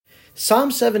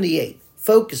Psalm 78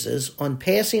 focuses on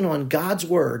passing on God's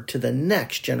word to the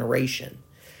next generation.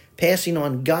 Passing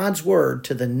on God's word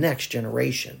to the next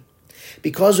generation.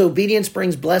 Because obedience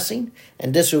brings blessing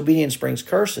and disobedience brings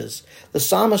curses, the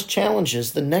psalmist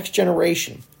challenges the next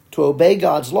generation to obey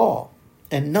God's law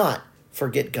and not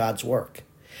forget God's work.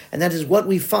 And that is what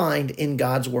we find in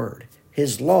God's word,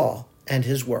 his law and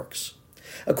his works.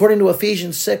 According to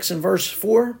Ephesians 6 and verse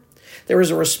 4, there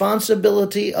is a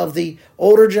responsibility of the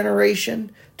older generation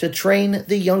to train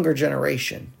the younger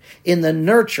generation in the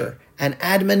nurture and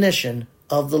admonition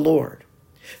of the Lord.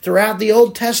 Throughout the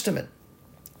Old Testament,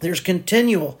 there's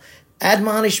continual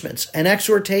admonishments and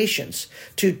exhortations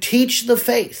to teach the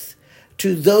faith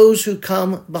to those who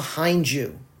come behind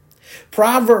you.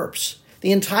 Proverbs,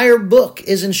 the entire book,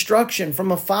 is instruction from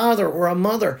a father or a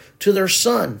mother to their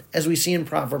son, as we see in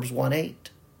Proverbs 1:8.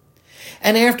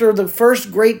 And after the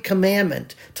first great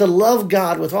commandment, to love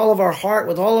God with all of our heart,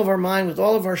 with all of our mind, with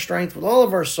all of our strength, with all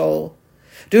of our soul,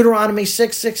 Deuteronomy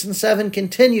 6 and 7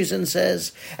 continues and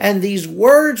says, "And these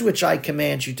words which I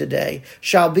command you today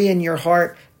shall be in your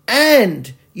heart,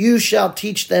 and you shall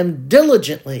teach them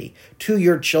diligently to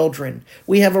your children."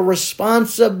 We have a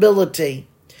responsibility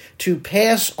to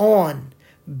pass on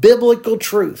biblical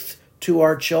truth to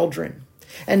our children.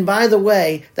 And by the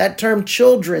way, that term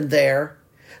children there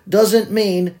doesn't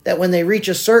mean that when they reach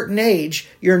a certain age,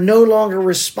 you're no longer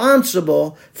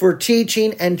responsible for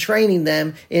teaching and training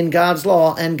them in God's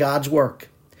law and God's work.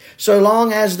 So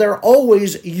long as they're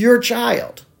always your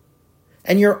child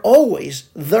and you're always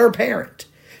their parent,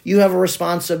 you have a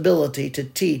responsibility to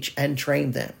teach and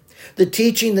train them. The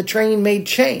teaching, the training may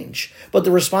change, but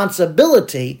the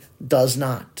responsibility does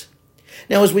not.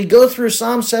 Now, as we go through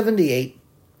Psalm 78,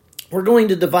 we're going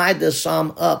to divide this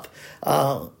psalm up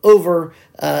over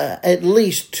at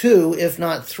least 2, if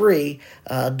not 3,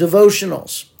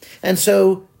 devotionals. And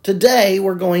so today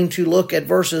we're going to look at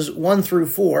verses 1 through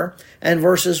 4 and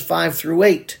verses 5 through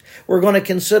 8. We're going to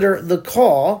consider the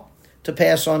call to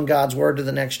pass on God's word to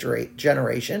the next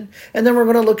generation. And then we're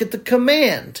going to look at the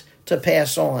command to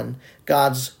pass on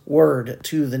God's word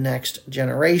to the next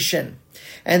generation.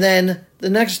 And then the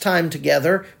next time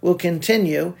together, we'll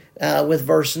continue with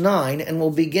verse 9, and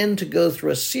we'll begin to go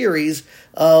through a series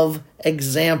of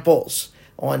examples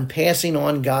on passing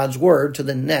on God's word to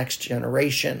the next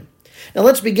generation. Now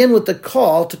let's begin with the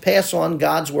call to pass on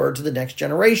God's word to the next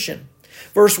generation.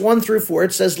 Verse 1 through 4,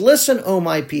 it says, "Listen, O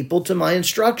my people, to my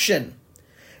instruction.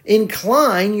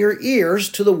 Incline your ears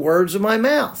to the words of my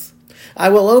mouth. I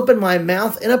will open my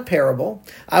mouth in a parable.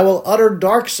 I will utter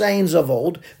dark sayings of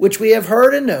old, which we have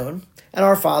heard and known, and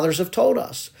our fathers have told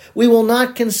us. We will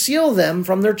not conceal them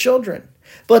from their children,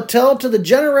 but tell to the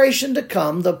generation to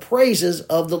come the praises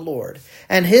of the Lord,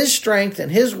 and his strength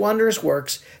and his wondrous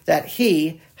works that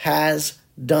he has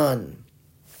done."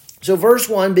 So verse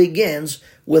 1 begins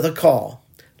with a call.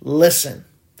 Listen.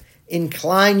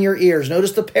 Incline your ears.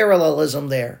 Notice the parallelism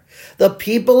there. The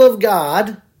people of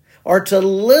God are to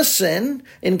listen,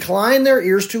 incline their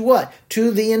ears to what?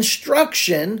 To the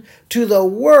instruction, to the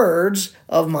words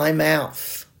of my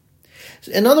mouth.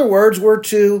 In other words, we're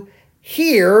to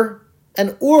hear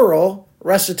an oral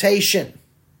recitation.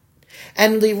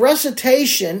 And the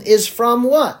recitation is from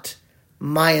what?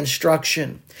 My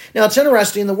instruction. Now it's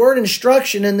interesting, the word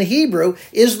instruction in the Hebrew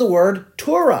is the word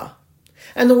Torah.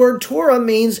 And the word Torah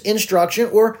means instruction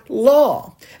or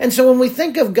law. And so when we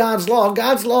think of God's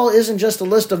law isn't just a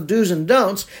list of do's and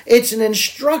don'ts. It's an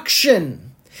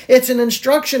instruction. It's an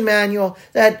instruction manual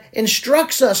that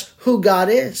instructs us who God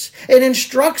is. It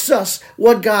instructs us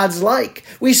what God's like.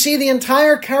 We see the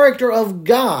entire character of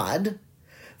God,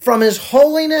 from his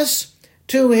holiness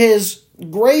to his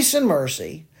grace and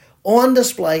mercy, on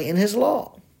display in his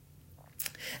law.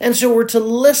 And so we're to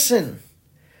listen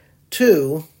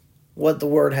to what the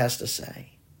word has to say.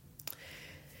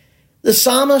 The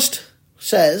psalmist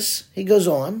says, he goes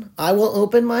on, "I will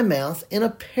open my mouth in a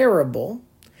parable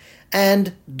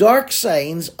and dark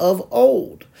sayings of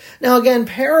old." Now again,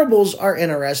 parables are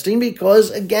interesting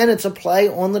because, again, it's a play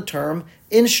on the term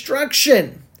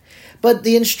instruction. But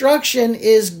the instruction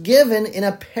is given in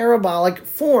a parabolic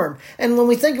form. And when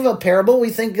we think of a parable, we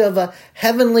think of a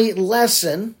heavenly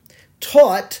lesson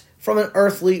taught from an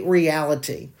earthly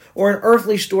reality, or an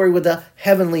earthly story with a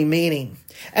heavenly meaning.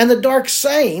 And the dark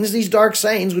sayings, these dark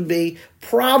sayings would be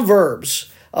proverbs.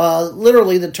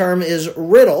 Literally the term is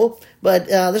riddle, but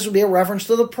this would be a reference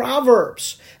to the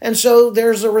Proverbs. And so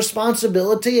there's a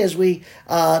responsibility as we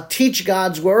teach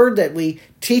God's word, that we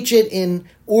teach it in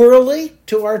orally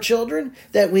to our children,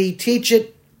 that we teach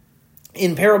it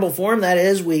in parable form. That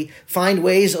is, we find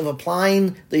ways of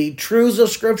applying the truths of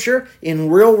Scripture in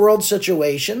real-world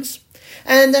situations.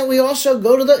 And that we also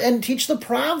go to and teach the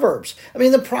Proverbs. I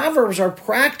mean, the Proverbs are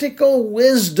practical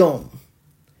wisdom.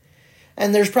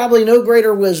 And there's probably no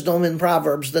greater wisdom in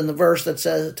Proverbs than the verse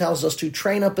that tells us to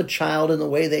train up a child in the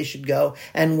way they should go,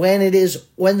 and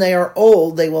when they are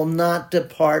old, they will not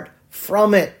depart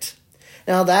from it.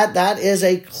 Now that is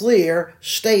a clear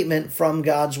statement from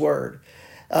God's word.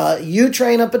 You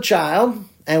train up a child,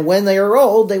 and when they are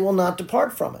old, they will not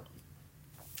depart from it.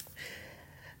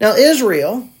 Now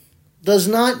Israel does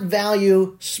not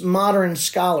value modern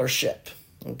scholarship.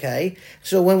 Okay,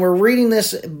 so when we're reading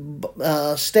this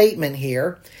statement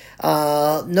here,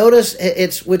 notice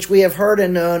it's which we have heard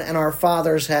and known, and our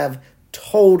fathers have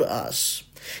told us.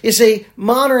 You see,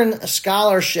 modern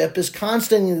scholarship is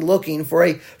constantly looking for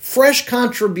a fresh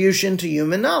contribution to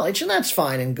human knowledge, and that's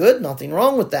fine and good, nothing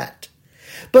wrong with that.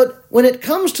 But when it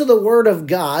comes to the Word of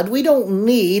God, we don't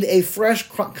need a fresh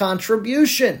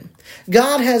contribution.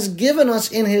 God has given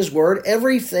us in His Word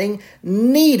everything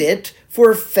needed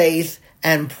for faith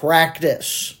and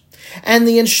practice. And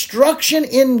the instruction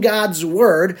in God's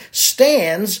Word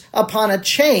stands upon a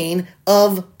chain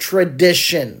of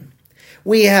tradition.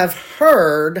 We have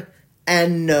heard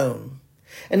and known.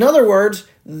 In other words,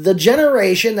 the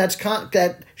generation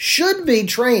that should be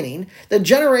training, the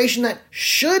generation that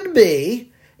should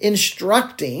be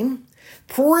instructing,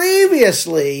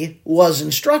 previously was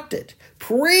instructed.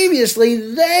 Previously,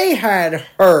 they had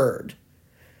heard,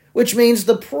 which means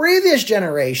the previous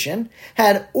generation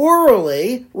had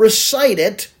orally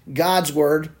recited God's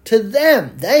word to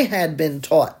them. They had been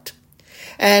taught.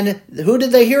 And who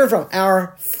did they hear from?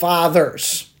 Our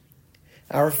fathers.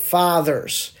 Our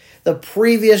fathers. The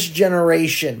previous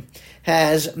generation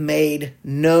has made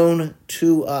known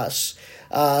to us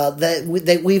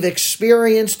that we've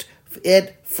experienced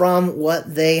it from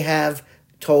what they have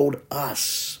told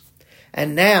us.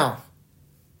 And now,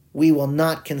 we will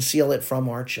not conceal it from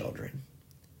our children.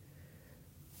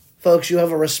 Folks, you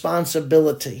have a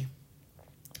responsibility,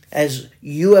 as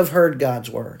you have heard God's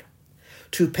word,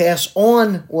 to pass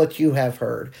on what you have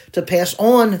heard, to pass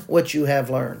on what you have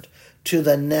learned to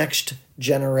the next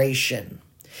generation.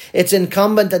 It's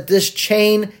incumbent that this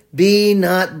chain be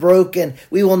not broken.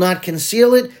 We will not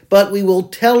conceal it, but we will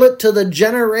tell it to the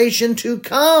generation to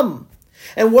come.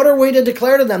 And what are we to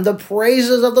declare to them? The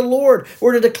praises of the Lord.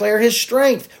 We're to declare His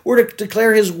strength. We're to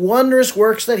declare His wondrous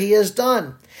works that He has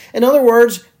done. In other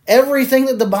words, everything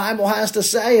that the Bible has to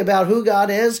say about who God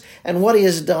is and what He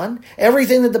has done,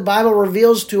 everything that the Bible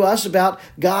reveals to us about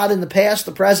God in the past,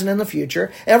 the present, and the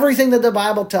future, everything that the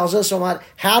Bible tells us about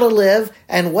how to live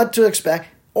and what to expect,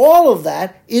 all of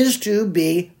that is to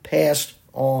be passed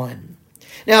on.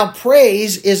 Now,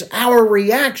 praise is our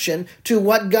reaction to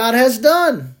what God has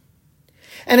done.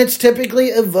 And it's typically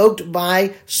evoked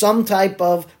by some type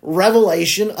of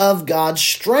revelation of God's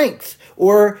strength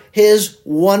or His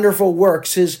wonderful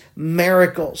works, His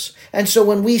miracles. And so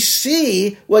when we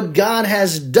see what God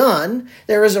has done,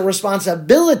 there is a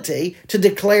responsibility to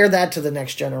declare that to the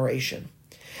next generation.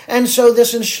 And so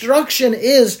this instruction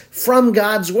is from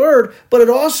God's word, but it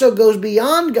also goes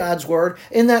beyond God's word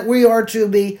in that we are to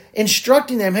be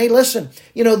instructing them. Hey, listen,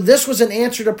 this was an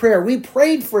answer to prayer. We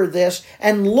prayed for this,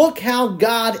 and look how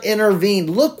God intervened.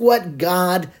 Look what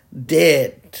God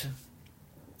did.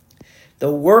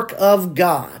 The work of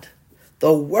God,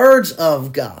 the words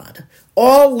of God,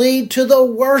 all lead to the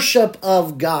worship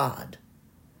of God.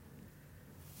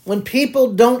 When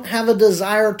people don't have a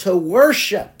desire to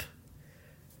worship,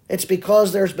 it's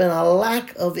because there's been a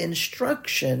lack of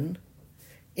instruction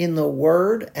in the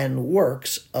word and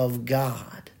works of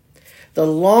God. The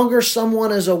longer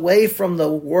someone is away from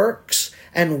the works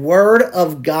and word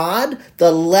of God,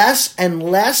 the less and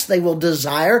less they will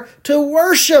desire to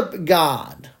worship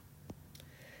God.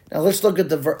 Now let's look at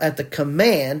the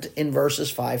command in verses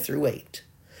 5 through 8.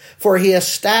 For He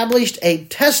established a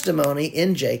testimony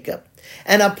in Jacob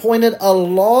and appointed a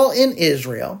law in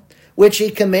Israel, which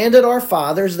He commanded our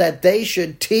fathers that they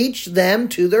should teach them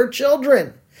to their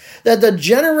children, that the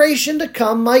generation to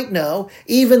come might know,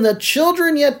 even the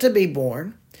children yet to be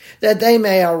born, that they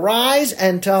may arise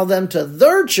and tell them to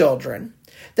their children,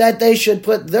 that they should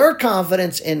put their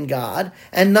confidence in God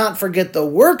and not forget the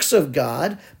works of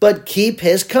God, but keep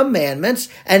His commandments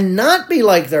and not be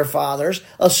like their fathers,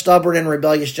 a stubborn and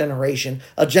rebellious generation,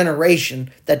 a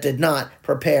generation that did not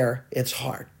prepare its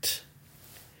heart.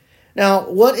 Now,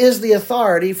 what is the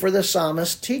authority for the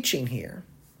psalmist teaching here?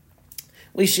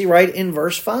 We see right in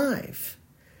verse 5,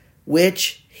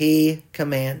 which He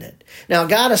commanded. Now,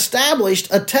 God established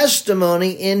a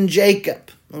testimony in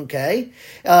Jacob. Okay,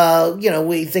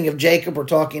 we think of Jacob. We're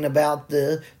talking about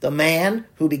the man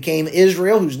who became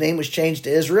Israel, whose name was changed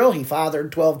to Israel. He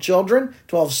fathered 12 children,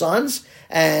 12 sons,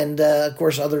 and of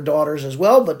course other daughters as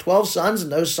well. But 12 sons,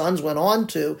 and those sons went on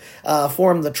to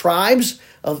form the tribes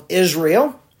of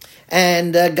Israel.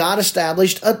 And God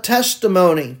established a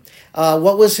testimony.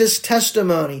 What was his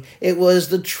testimony? It was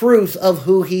the truth of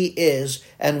who he is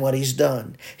and what he's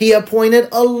done. He appointed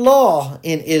a law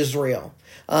in Israel.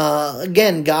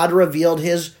 Again, God revealed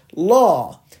his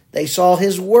law. They saw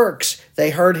his works. They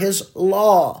heard his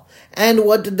law. And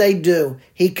what did they do?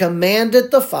 He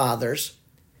commanded the fathers,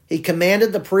 he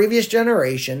commanded the previous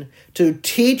generation to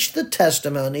teach the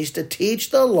testimonies, to teach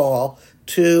the law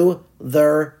to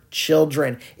their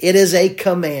children. It is a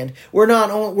command. We're not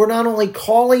only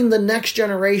calling the next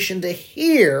generation to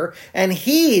hear and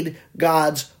heed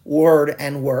God's word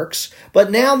and works,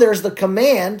 but now there's the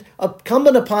command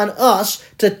incumbent upon us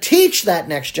to teach that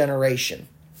next generation,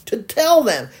 to tell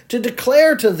them, to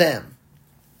declare to them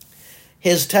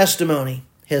his testimony,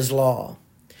 his law.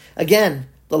 Again,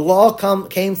 the law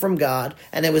came from God,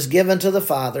 and it was given to the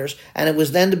fathers, and it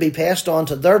was then to be passed on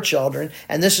to their children,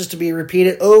 and this is to be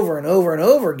repeated over and over and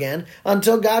over again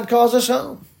until God calls us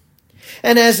home.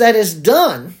 And as that is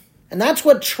done, and that's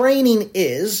what training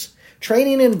is,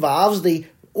 training involves the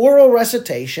oral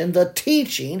recitation, the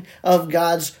teaching of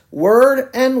God's word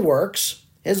and works,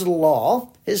 his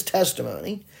law, his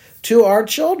testimony, to our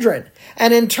children.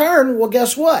 And in turn, well,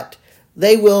 guess what?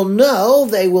 They will know,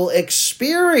 they will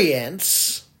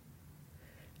experience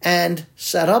and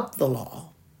set up the law.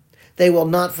 They will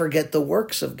not forget the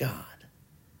works of God.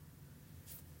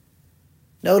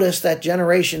 Notice that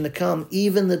generation to come,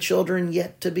 even the children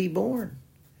yet to be born.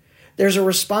 There's a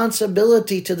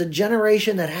responsibility to the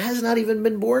generation that has not even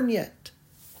been born yet.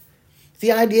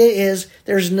 The idea is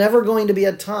there's never going to be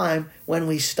a time when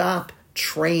we stop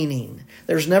training.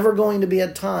 There's never going to be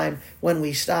a time when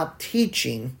we stop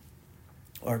teaching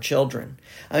our children.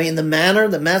 I mean, the manner,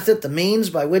 the method, the means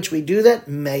by which we do that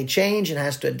may change and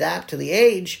has to adapt to the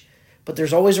age, but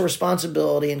there's always a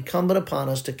responsibility incumbent upon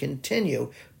us to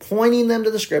continue pointing them to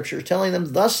the Scriptures, telling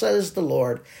them, thus says the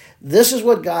Lord, this is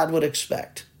what God would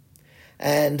expect.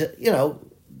 And,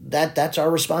 that's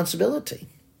our responsibility.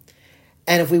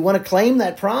 And if we want to claim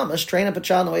that promise, train up a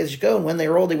child in the way they should go, and when they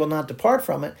are old, they will not depart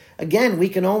from it. Again, we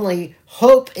can only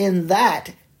hope in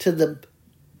that to the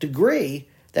degree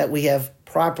that we have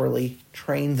properly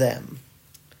trained them.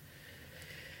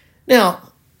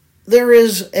 Now, there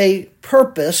is a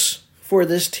purpose for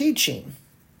this teaching.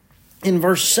 In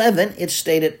verse 7, it's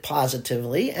stated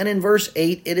positively, and in verse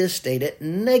 8, it is stated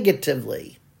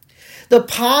negatively. The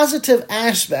positive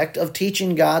aspect of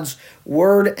teaching God's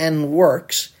word and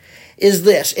works is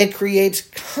this: it creates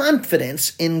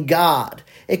confidence in God.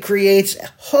 It creates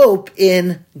hope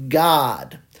in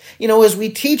God. As we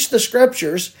teach the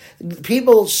Scriptures,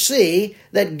 people see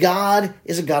that God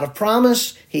is a God of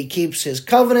promise. He keeps his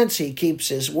covenants. He keeps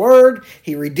his word.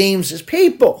 He redeems his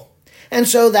people. And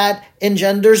so that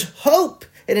engenders hope.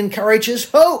 It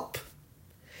encourages hope.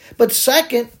 But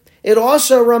second, it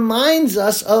also reminds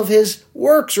us of his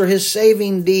works or his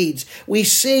saving deeds.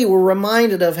 We're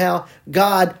reminded of how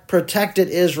God protected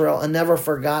Israel and never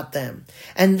forgot them.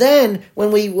 And then when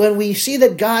we see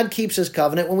that God keeps his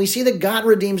covenant, when we see that God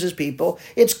redeems his people,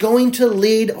 it's going to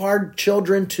lead our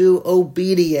children to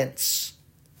obedience.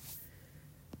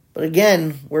 But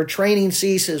again, where training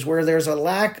ceases, where there's a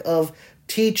lack of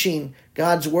teaching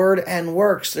God's word and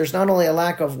works, there's not only a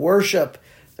lack of worship,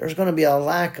 there's going to be a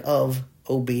lack of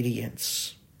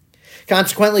obedience.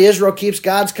 Consequently, Israel keeps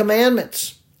God's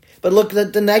commandments. But look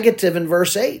at the negative in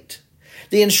verse 8.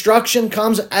 The instruction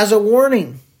comes as a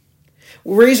warning.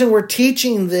 The reason we're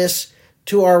teaching this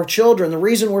to our children, the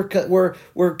reason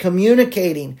we're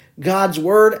communicating God's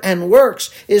word and works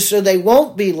is so they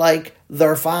won't be like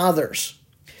their fathers.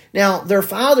 Now, their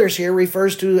fathers here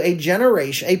refers to a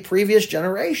generation, a previous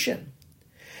generation.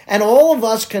 And all of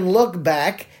us can look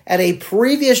back at a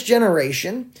previous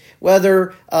generation,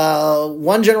 whether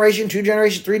one generation, two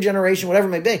generations, three generations, whatever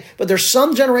it may be. But there's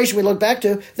some generation we look back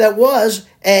to that was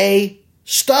a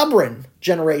stubborn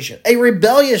generation, a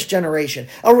rebellious generation,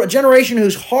 a generation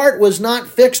whose heart was not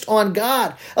fixed on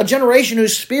God, a generation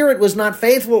whose spirit was not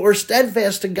faithful or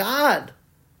steadfast to God.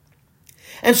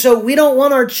 And so we don't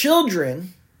want our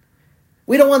children,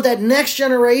 we don't want that next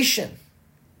generation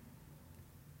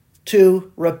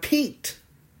to repeat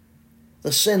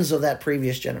the sins of that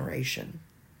previous generation.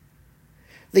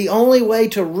 The only way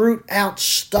to root out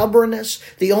stubbornness,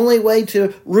 the only way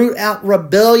to root out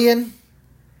rebellion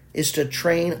is to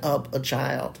train up a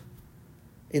child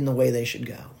in the way they should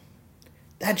go.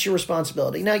 That's your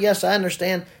responsibility. Now, yes, I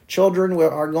understand children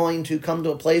are going to come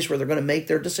to a place where they're going to make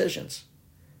their decisions.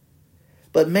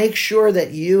 But make sure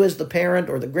that you as the parent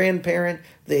or the grandparent,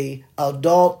 the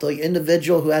adult, the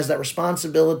individual who has that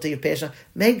responsibility of passing on,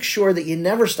 make sure that you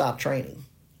never stop training,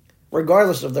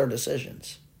 regardless of their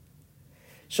decisions.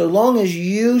 So long as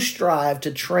you strive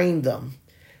to train them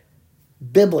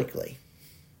biblically,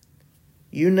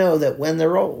 you know that when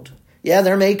they're old, yeah,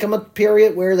 there may come a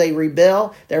period where they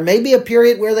rebel. There may be a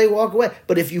period where they walk away.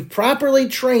 But if you properly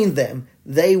train them,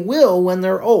 they will, when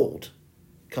they're old,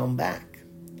 come back.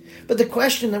 But the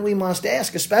question that we must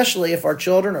ask, especially if our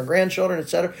children or grandchildren,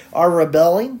 etc., are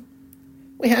rebelling,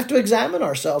 we have to examine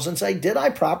ourselves and say, did I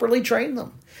properly train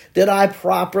them? Did I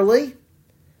properly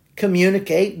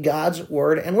communicate God's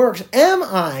word and works? Am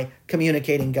I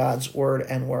communicating God's word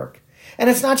and work? And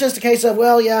it's not just a case of,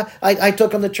 well, yeah, I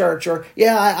took them to church, or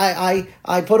yeah,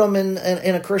 I put them in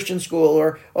a Christian school,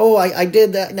 or oh, I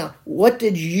did that. No, what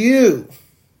did you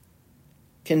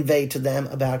convey to them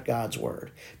about God's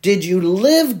word? Did you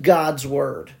live God's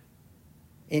word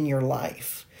in your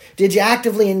life? Did you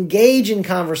actively engage in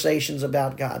conversations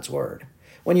about God's word?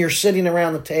 When you're sitting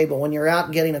around the table, when you're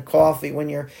out getting a coffee, when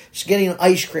you're getting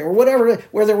ice cream, or whatever,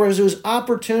 where there was those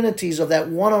opportunities of that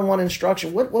one-on-one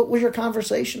instruction, what was your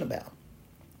conversation about?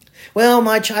 Well,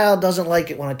 my child doesn't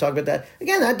like it when I talk about that.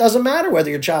 Again, that doesn't matter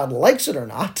whether your child likes it or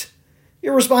not.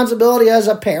 Your responsibility as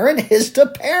a parent is to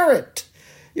parent.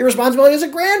 Your responsibility as a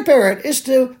grandparent is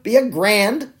to be a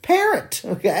grandparent,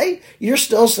 okay? You're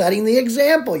still setting the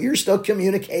example. You're still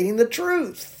communicating the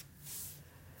truth.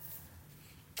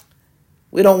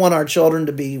 We don't want our children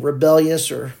to be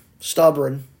rebellious or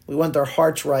stubborn. We want their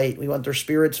hearts right. We want their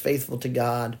spirits faithful to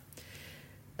God.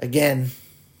 Again,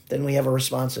 then we have a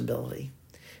responsibility.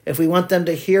 If we want them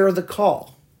to hear the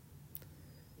call,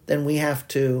 then we have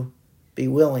to be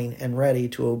willing and ready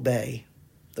to obey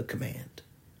the command.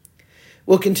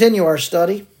 We'll continue our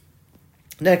study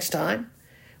next time.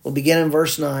 We'll begin in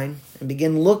verse 9 and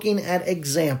begin looking at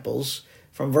examples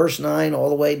from verse 9 all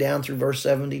the way down through verse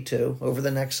 72 over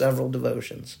the next several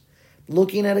devotions.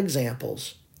 Looking at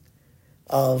examples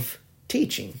of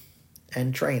teaching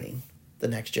and training the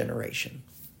next generation.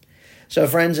 So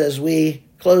friends, as we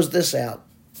close this out,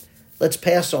 let's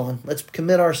pass on. Let's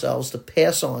commit ourselves to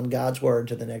pass on God's word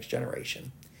to the next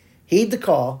generation. Heed the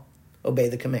call, obey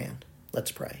the command.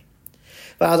 Let's pray.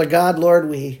 Father God, Lord,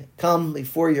 we come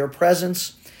before your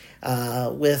presence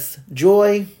with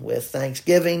joy, with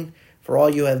thanksgiving for all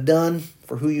you have done,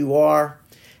 for who you are.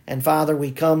 And Father,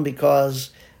 we come because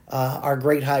our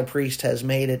great high priest has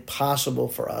made it possible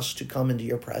for us to come into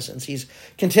your presence. He's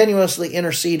continuously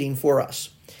interceding for us.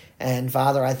 And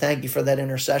Father, I thank you for that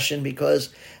intercession, because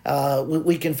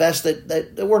we confess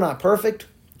that we're not perfect.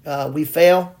 We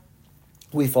fail.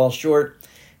 We fall short.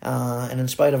 And in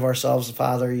spite of ourselves,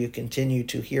 Father, you continue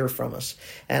to hear from us.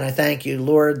 And I thank you,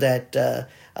 Lord, that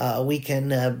we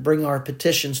can bring our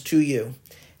petitions to you.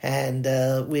 And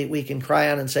we can cry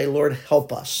out and say, Lord,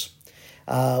 help us.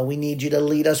 We need you to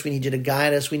lead us. We need you to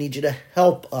guide us. We need you to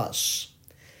help us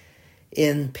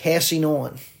in passing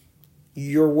on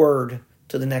your word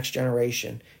to the next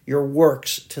generation, your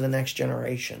works to the next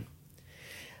generation.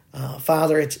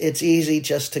 Father, it's easy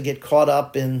just to get caught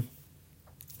up in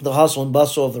the hustle and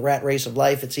bustle of the rat race of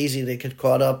life. It's easy to get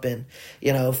caught up in,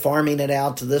 farming it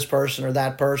out to this person or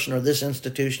this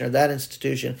institution or that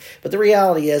institution. But the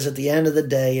reality is, at the end of the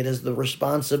day, it is the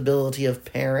responsibility of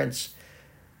parents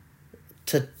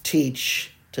to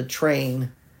teach, to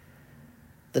train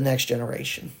the next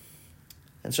generation.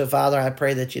 And so, Father, I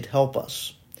pray that you'd help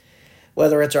us.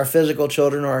 Whether it's our physical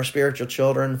children or our spiritual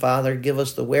children, Father, give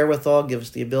us the wherewithal, give us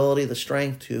the ability, the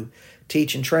strength to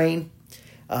teach and train.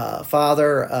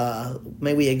 Father,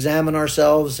 may we examine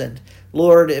ourselves, and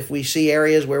Lord, if we see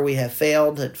areas where we have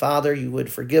failed, that Father, you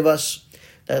would forgive us.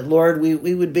 That Lord,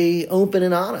 we would be open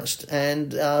and honest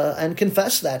and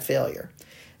confess that failure,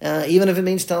 even if it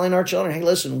means telling our children, "Hey,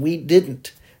 listen, we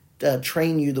didn't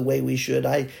train you the way we should.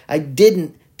 I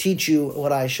didn't teach you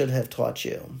what I should have taught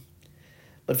you."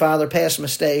 But Father, past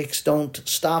mistakes don't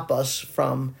stop us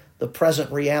from the present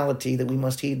reality that we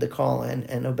must heed the call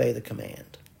and obey the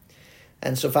command.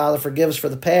 And so, Father, forgive us for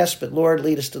the past, but Lord,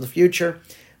 lead us to the future,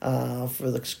 for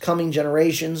the coming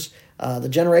generations, the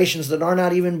generations that are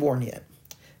not even born yet.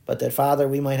 But that, Father,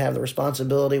 we might have the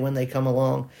responsibility when they come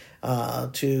along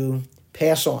to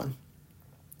pass on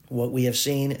what we have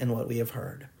seen and what we have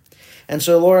heard. And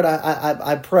so, Lord,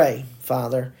 I pray,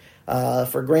 Father,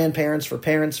 for grandparents, for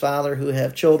parents, Father, who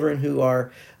have children who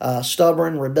are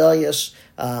stubborn, rebellious,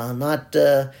 not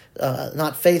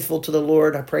faithful to the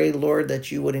Lord. I pray, Lord,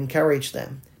 that you would encourage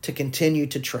them to continue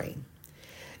to train.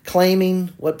 claiming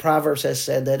what Proverbs has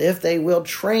said, that if they will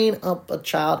train up a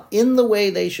child in the way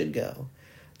they should go,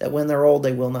 that when they're old,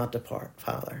 they will not depart,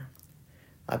 Father.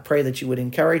 I pray that you would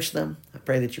encourage them. I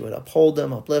pray that you would uphold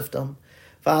them, uplift them.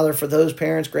 Father, for those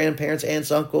parents, grandparents,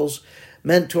 aunts, uncles,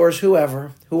 mentors,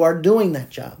 whoever, who are doing that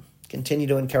job, continue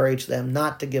to encourage them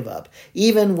not to give up,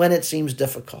 even when it seems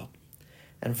difficult.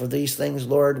 And for these things,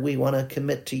 Lord, we want to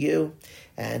commit to you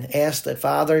and ask that,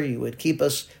 Father, you would keep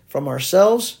us from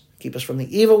ourselves, keep us from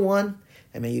the evil one,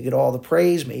 and may you get all the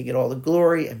praise, may you get all the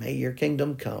glory, and may your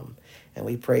kingdom come. And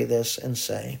we pray this and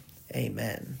say,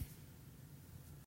 Amen.